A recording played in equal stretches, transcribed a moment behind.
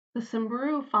The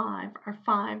Samburu Five are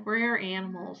 5 rare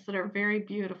animals that are very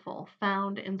beautiful,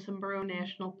 found in Samburu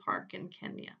National Park in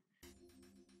Kenya.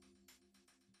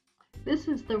 This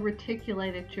is the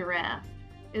reticulated giraffe.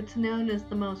 It's known as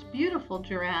the most beautiful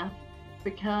giraffe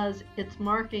because its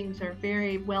markings are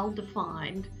very well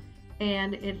defined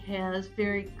and it has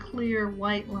very clear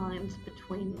white lines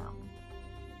between them.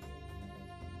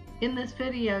 In this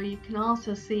video, you can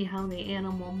also see how the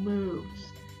animal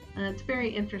moves. And it's very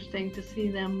interesting to see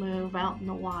them move out in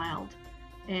the wild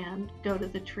and go to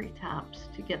the treetops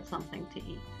to get something to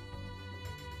eat.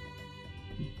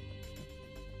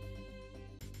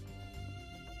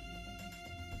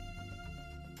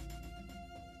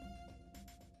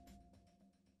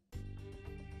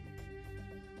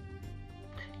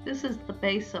 This is the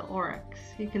Beisa Oryx.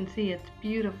 You can see its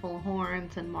beautiful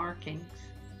horns and markings.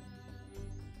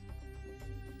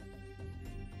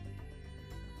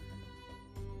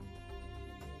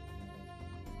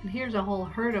 And here's a whole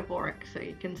herd of oryx, so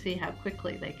you can see how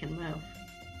quickly they can move.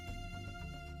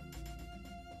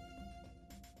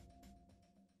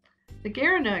 The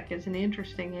Gerenuk is an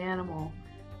interesting animal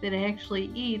that actually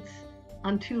eats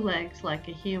on 2 legs like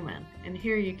a human. And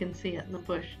here you can see it in the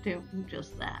bush doing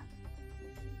just that.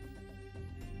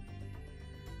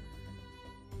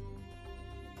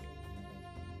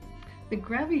 The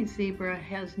Grevy zebra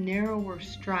has narrower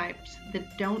stripes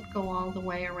that don't go all the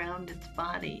way around its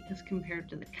body as compared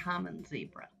to the common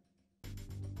zebra.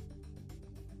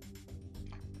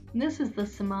 And this is the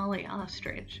Somali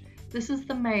ostrich. This is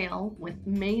the male with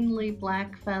mainly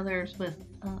black feathers with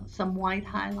some white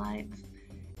highlights,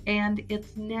 and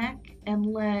its neck and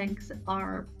legs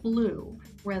are blue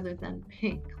rather than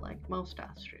pink like most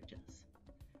ostriches.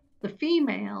 The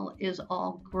female is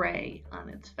all gray on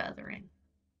its feathering.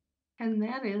 And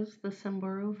that is the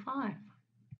Samburu 5.